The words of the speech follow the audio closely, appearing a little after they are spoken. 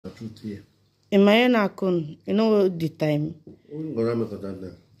truth here. In my own, you know the time. I'm gonna make a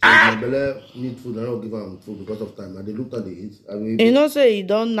time. My belly need food. I don't give them food because of time. And they look at the eat. You know, say you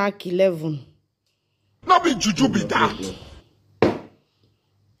don't knock 11. Not be juju be that.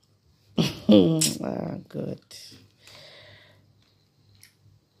 Ah, good.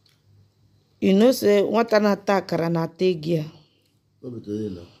 You know, say what an attack and an attack here. Not be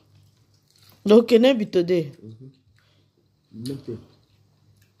today now. Okay, not be today. Okay.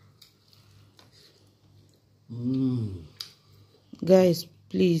 Guys,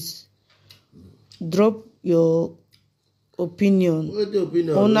 please drop your opinion. What's the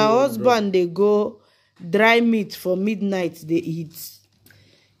opinion? On our husband, they go dry meat for midnight, they eat.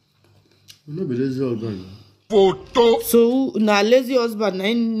 No be lazy husband. Photo. So now lazy husband,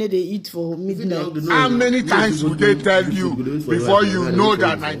 they eat for midnight. How many times would they tell you before you know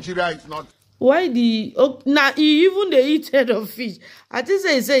that Nigeria is not? Why the now even they eat head of fish? I think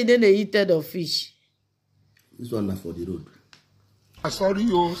say then they eat head of fish. This one for the road. Sorry.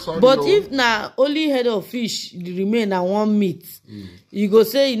 But if now only head of fish remain and one meat, you go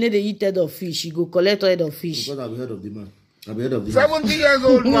say you need to eat head of fish. You go collect head of fish. Because I'm head of the man. I'm head of the 70 years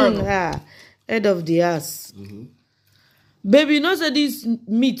old man. Head of the ass. Baby, you know say this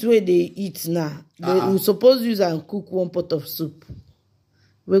meat where they eat now. We suppose use and cook one pot of soup.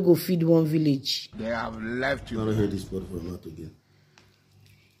 We go feed one village. They have left you. I don't hear this word from out again.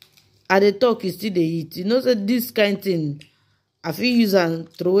 At the talk, you still they eat. You know say this kind thing. I feel use and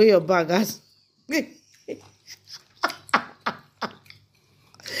throw away your bag as.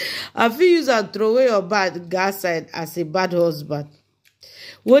 I feel use and throw away your bag gas side as a bad husband.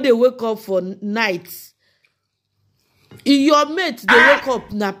 When they wake up for nights, your mate they wake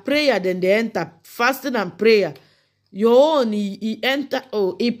up na prayer, then they enter fasting and prayer. Your own he enter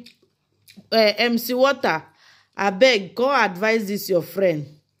MC water. I beg, go advise this your friend.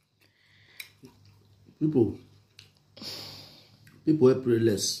 People will pray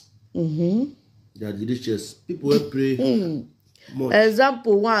less. They are delicious. People will pray more.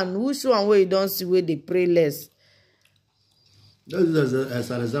 Example one, which one where you don't see where they pray less? That is as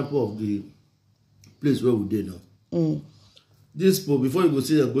an example of the place where we did now. This people, before you go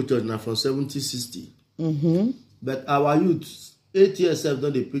see them go church now from 70, 60. But our youth, 8 years old,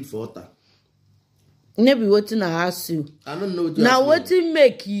 don't they preach for altar? Maybe waiting I ask you. I don't know what now waiting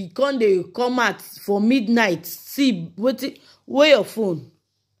make you come out for midnight. See waiting where your phone.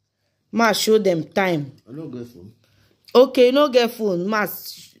 Ma show them time. I don't get phone. Okay, you no get phone. Ma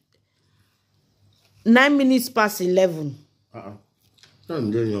 9 minutes past 11.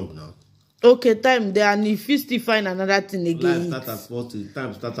 Time getting young now. Okay, time there, and if you still find another thing again. Life start at 40,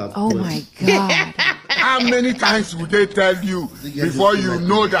 time start at 20. Oh my God. How many times would they tell you before you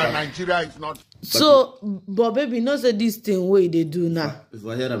know that Nigeria is not? So, but baby, you know say this thing way they do now. If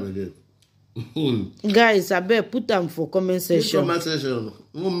I hear them again. Guys, I bet put them for comment section. Comment section.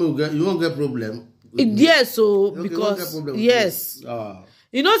 You won't get problem. Yes, so Okay, because yes.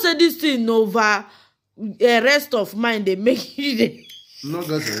 You know say this thing over rest of mind they make you not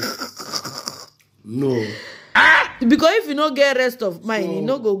get it. No. Because if you don't get rest of mind, so, you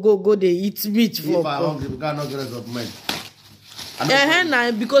no go they eat meat for. If I hungry, you cannot get rest of mind.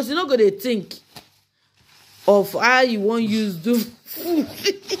 Now because you not go to think of how you won't use do.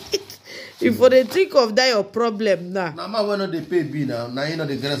 If for they think of that your problem now. Now man, when they pay B now you know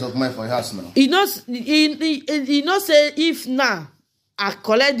the rest of mind for your house now. You know say if now I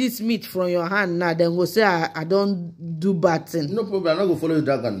collect this meat from your hand now, then go say I don't do bad thing. No problem, I'm not go follow you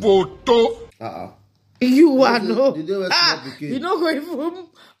dragon. Photo. You are no. You know go even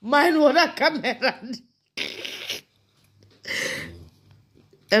mind what a camera.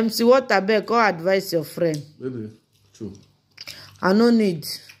 MC what I beg, go advise your friend. Maybe true. I no need.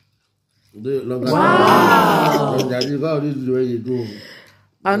 Wow.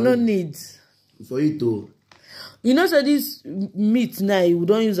 I no need. For you to. You know, so this meat now, you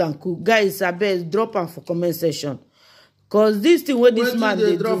don't use and cook. Guys, I bet drop them for comment section. Because this thing where this man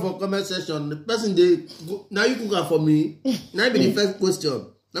they drop for comment section, the person they go, now you cook for me. Now be the first question.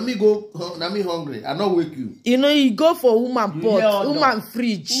 Let me go, let me hungry. I not wake you. You know, you go for woman pot, woman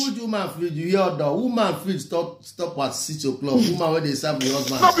fridge. Who's woman fridge? You hear the woman fridge stop at 6 o'clock. Woman when they serve your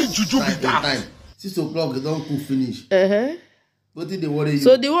husband. Not be juju be that. 6 o'clock they don't cook finish. What did they worry you?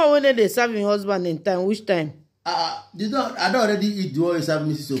 So the one when they serve your husband in time, which time? I don't already eat the one you serve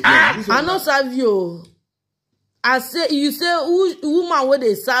me 6 o'clock. I not serve you. I say you say woman when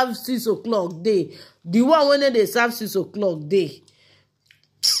they serve 6 o'clock day. The one when they serve 6 o'clock day.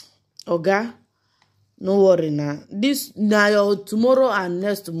 Oga, no worry now. This now your tomorrow and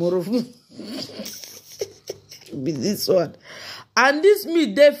next tomorrow. Be this one. And this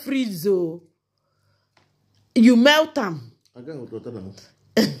meat they freeze, so you melt them. I got water now.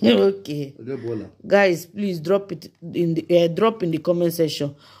 Okay. I get bola. Guys, please drop it in the drop in the comment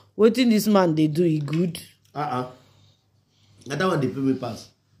section. What in this man they do it good? And that one they pay me pass.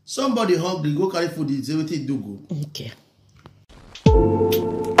 Somebody hungry, go carry food, it's everything do good. Okay.